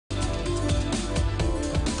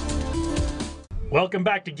Welcome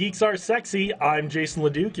back to Geeks R Sexy. I'm Jason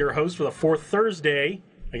LeDuc, your host for the fourth Thursday.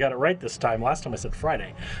 I got it right this time. Last time I said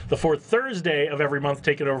Friday. The fourth Thursday of every month,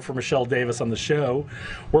 taking over for Michelle Davis on the show.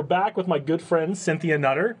 We're back with my good friend, Cynthia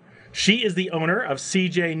Nutter. She is the owner of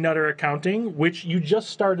CJ Nutter Accounting, which you just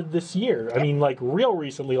started this year. Yep. I mean, like real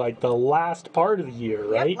recently, like the last part of the year,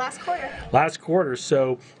 right? Yep, last quarter. Last quarter.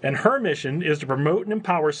 So, and her mission is to promote and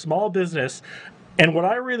empower small business. And what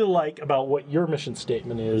I really like about what your mission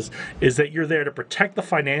statement is that you're there to protect the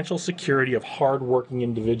financial security of hardworking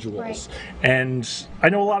individuals. Right. And I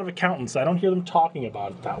know a lot of accountants, I don't hear them talking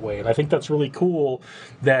about it that way. And I think that's really cool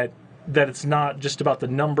that it's not just about the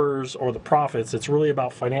numbers or the profits. It's really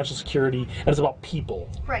about financial security, and it's about people.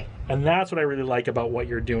 Right. And that's what I really like about what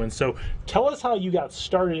you're doing. So tell us how you got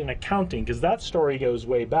started in accounting, because that story goes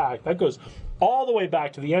way back. That goes all the way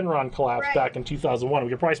back to the Enron collapse back in 2001.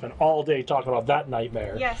 We could probably spend all day talking about that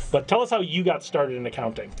nightmare. Yes. But tell us how you got started in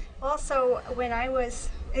accounting. Well, so when it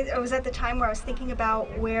was at the time where I was thinking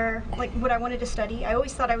about what I wanted to study. I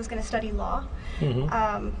always thought I was going to study law.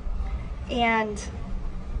 Mm-hmm. And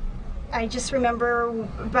I just remember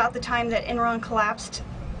about the time that Enron collapsed,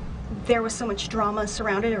 there was so much drama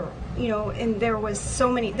surrounded it, and there were so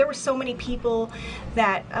many people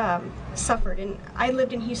that suffered. And I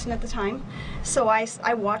lived in Houston at the time, so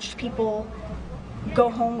I watched people go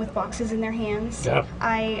home with boxes in their hands. Yeah.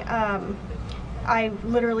 I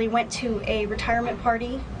literally went to a retirement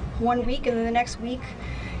party one week, and then the next week,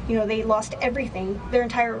 they lost everything. Their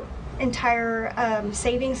entire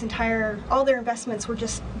savings, all their investments were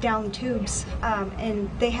just down the tubes, and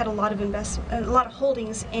they had a lot of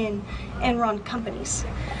holdings in Enron companies.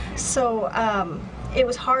 So it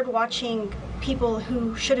was hard watching people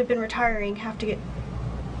who should have been retiring have to get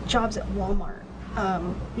jobs at Walmart,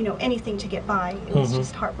 anything to get by. It was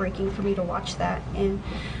just heartbreaking for me to watch that, and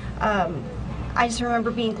I just remember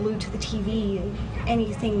being glued to the TV.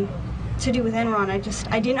 Anything to do with Enron,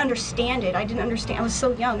 I didn't understand it. I was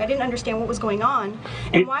so young. I didn't understand what was going on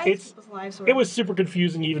and why these people's lives were. It was super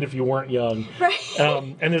confusing even if you weren't young. Right.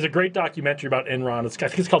 And there's a great documentary about Enron. I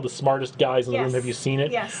think it's called The Smartest Guys in the Room. Have you seen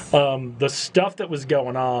it? Yes. The stuff that was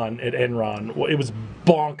going on at Enron, it was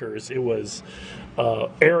bonkers. It was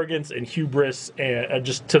arrogance and hubris and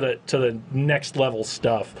just to the next level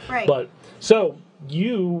stuff. Right. But so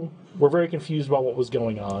you were very confused about what was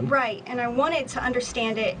going on. Right, and I wanted to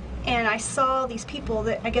understand it, and I saw these people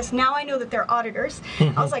that I guess now I know that they're auditors.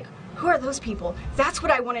 I was like, who are those people? That's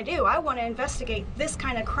what I want to do. I want to investigate this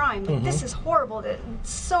kind of crime. This is horrible. That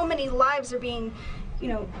so many lives are being,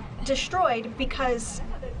 destroyed because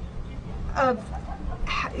of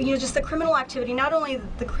just the criminal activity. Not only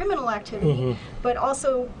the criminal activity, but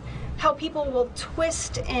also how people will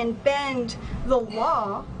twist and bend the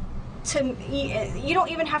law. You don't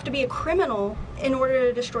even have to be a criminal in order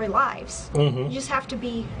to destroy lives. You just have to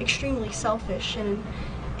be extremely selfish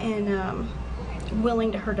and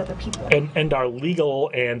willing to hurt other people. And our legal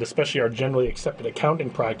and especially our generally accepted accounting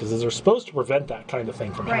practices are supposed to prevent that kind of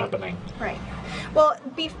thing from happening. Right. Well,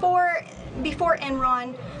 before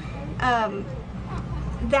Enron,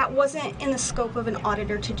 that wasn't in the scope of an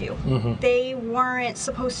auditor to do. They weren't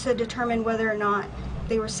supposed to determine whether or not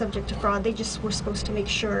they were subject to fraud. They just were supposed to make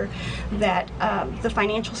sure that the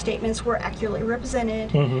financial statements were accurately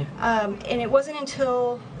represented. And it wasn't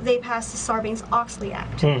until they passed the Sarbanes-Oxley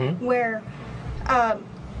Act where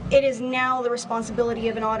it is now the responsibility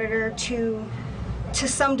of an auditor to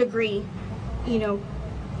some degree,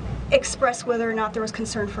 express whether or not there was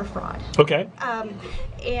concern for fraud. Okay.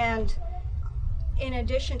 And in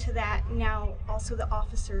addition to that, now also the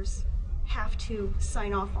officers have to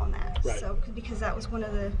sign off on that. Right. So because that was one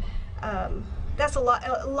of the that's a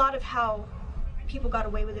lot of how people got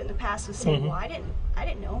away with it in the past was saying, well, I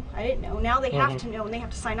didn't know. Now they have to know, and they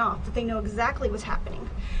have to sign off that they know exactly what's happening.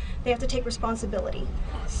 They have to take responsibility.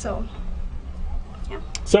 So yeah.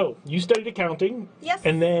 So you studied accounting. Yes.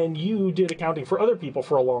 And then you did accounting for other people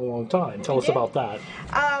for a long, long time. Tell us about that.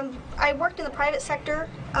 I worked in the private sector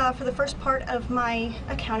for the first part of my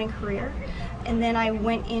accounting career, and then I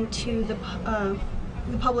went into the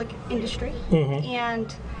public industry,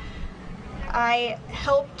 and I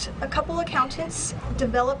helped a couple accountants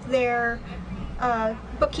develop their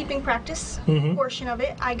bookkeeping practice portion of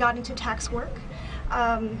it. I got into tax work.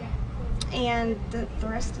 And the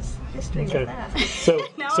rest is history with that. So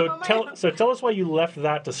tell us why you left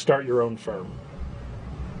that to start your own firm.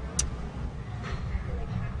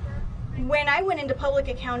 When I went into public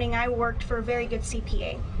accounting, I worked for a very good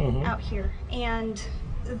CPA out here, and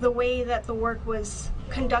the way that the work was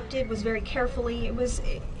conducted was very carefully.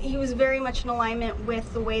 He was very much in alignment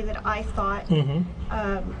with the way that I thought,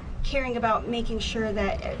 caring about making sure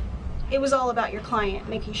that it was all about your client,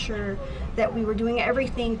 making sure that we were doing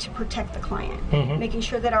everything to protect the client, making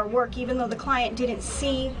sure that our work, even though the client didn't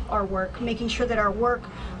see our work, making sure that our work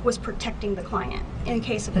was protecting the client in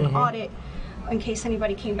case of an audit, in case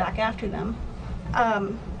anybody came back after them.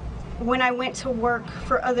 When I went to work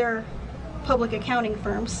for other public accounting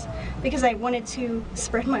firms, because I wanted to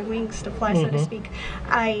spread my wings to fly, so to speak,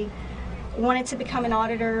 I wanted to become an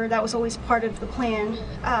auditor. That was always part of the plan.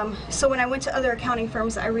 So when I went to other accounting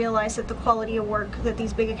firms, I realized that the quality of work that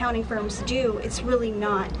these big accounting firms do, it's really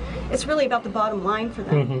not. It's really about the bottom line for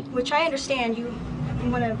them, which I understand. You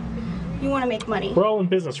want to make money. We're all in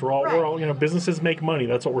business. We're all you know, businesses make money.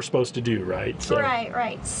 That's what we're supposed to do, right? So.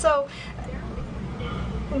 Right. So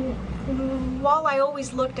while I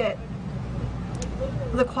always looked at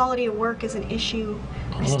the quality of work as an issue,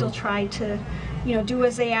 I still tried to, you know, do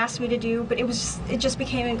as they asked me to do, but it just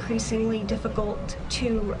became increasingly difficult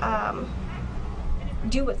to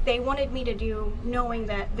do what they wanted me to do, knowing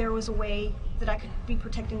that there was a way that I could be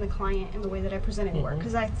protecting the client in the way that I presented work,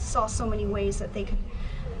 because I saw so many ways that they could,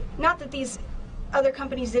 not that these other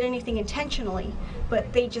companies did anything intentionally,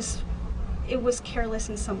 but they just, it was careless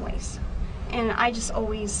in some ways. And I just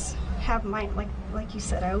always have my, like you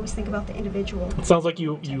said, I always think about the individual. It sounds like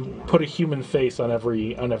you put a human face on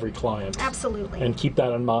every client. Absolutely. And keep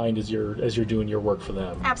that in mind as you're doing your work for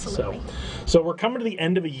them. Absolutely. So we're coming to the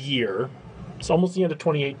end of a year. It's almost the end of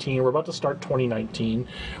 2018. We're about to start 2019.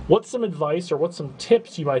 What's some advice or what's some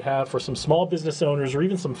tips you might have for some small business owners or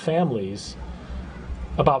even some families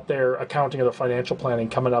about their accounting or the financial planning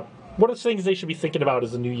coming up? What are things they should be thinking about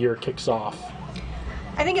as the new year kicks off?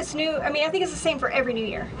 I think it's new. I mean, I think it's the same for every new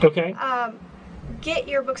year. Okay. Get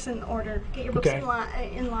your books in order. Get your books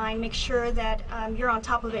in line. Make sure that you're on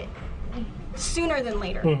top of it sooner than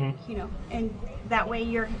later. You know, and that way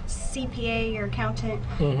your CPA, your accountant,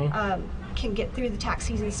 can get through the tax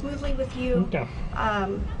season smoothly with you. Okay.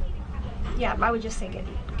 Yeah, I would just say get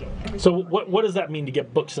everything. So what does that mean to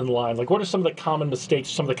get books in line? Like, what are some of the common mistakes,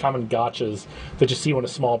 some of the common gotchas that you see when a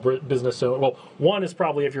small business owner? Well, one is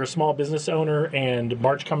probably if you're a small business owner and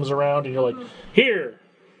March comes around and you're like, here,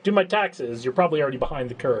 do my taxes. You're probably already behind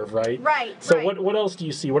the curve, right? Right. So what else do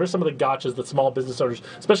you see? What are some of the gotchas that small business owners,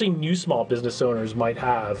 especially new small business owners, might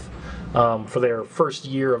have for their first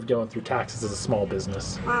year of going through taxes as a small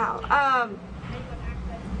business? Wow.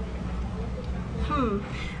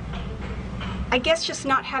 I guess just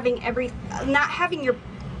not having your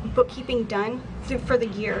bookkeeping done for the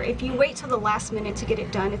year. If you wait till the last minute to get it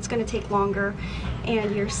done, it's going to take longer,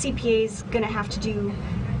 and your CPA is going to have to do.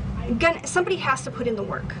 Somebody has to put in the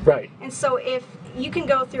work. Right. And so if you can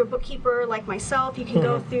go through a bookkeeper like myself, you can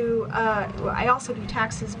go through. I also do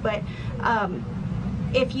taxes, but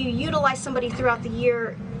if you utilize somebody throughout the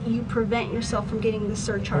year, you prevent yourself from getting the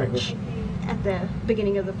surcharge at the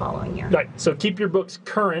beginning of the following year. Right. So keep your books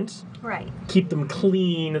current. Right. Keep them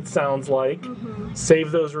clean, it sounds like.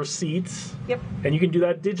 Save those receipts. Yep. And you can do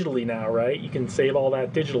that digitally now, right? You can save all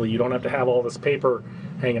that digitally. You don't have to have all this paper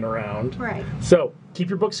hanging around. Right. So keep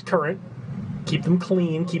your books current. Keep them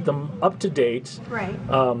clean. Keep them up to date. Right.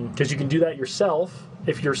 Because you can do that yourself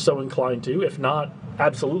if you're so inclined to. If not,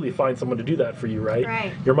 absolutely find someone to do that for you, right?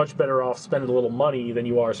 Right. You're much better off spending a little money than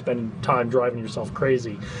you are spending time driving yourself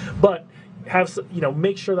crazy. But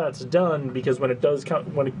make sure that's done, because when it does come,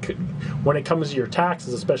 when it comes to your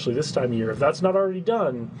taxes, especially this time of year, if that's not already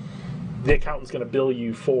done, the accountant's going to bill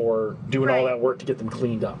you for doing all that work to get them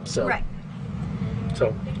cleaned up. So,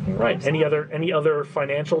 right. Any other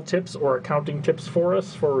financial tips or accounting tips for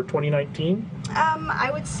us for 2019? I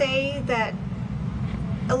would say that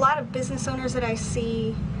a lot of business owners that I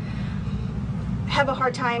see have a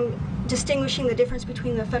hard time distinguishing the difference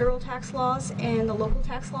between the federal tax laws and the local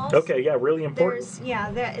tax laws. Okay, yeah, really important.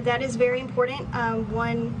 That is very important.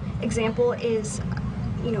 One example is,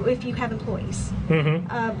 if you have employees.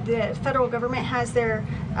 The federal government has their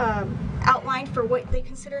outline for what they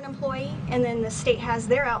consider an employee, and then the state has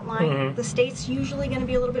their outline. The state's usually going to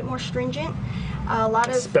be a little bit more stringent.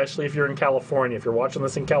 Especially if you're in California. If you're watching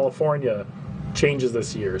this in California, changes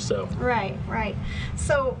this year. So right.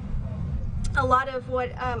 So a lot of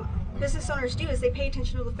what business owners do is they pay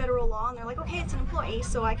attention to the federal law, and they're like, okay, it's an employee,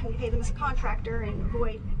 so I can pay them as a contractor and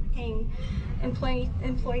avoid paying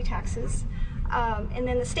employee taxes. And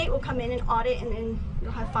then the state will come in and audit, and then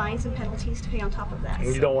you'll have fines and penalties to pay on top of that.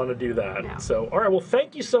 And you don't want to do that. No. So, all right, well,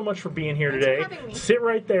 thank you so much for being here Thanks today. for having me. Sit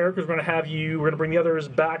right there, because we're going to bring the others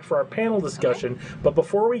back for our panel discussion. Okay. But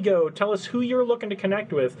before we go, tell us who you're looking to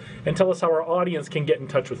connect with, and tell us how our audience can get in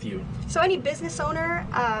touch with you. So any business owner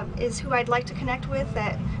is who I'd like to connect with,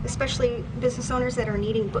 that especially business owners that are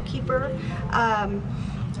needing bookkeeper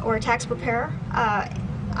or a tax preparer.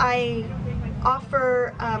 I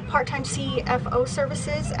offer part-time CFO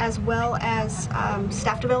services as well as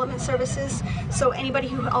staff development services. So anybody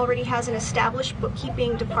who already has an established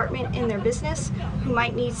bookkeeping department in their business who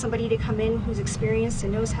might need somebody to come in who's experienced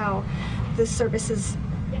and knows how the services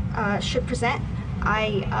should present,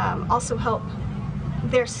 I also help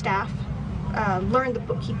their staff learn the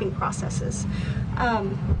bookkeeping processes.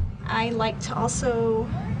 I like to also,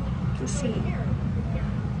 let's see,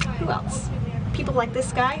 who else? People like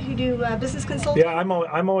this guy who do business consulting. Yeah,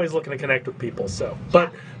 I'm always looking to connect with people. So,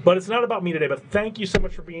 but it's not about me today. But thank you so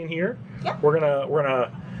much for being here. Yeah. We're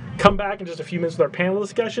gonna come back in just a few minutes with our panel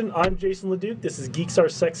discussion. I'm Jason LeDuc. This is Geeks R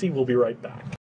Sexy. We'll be right back.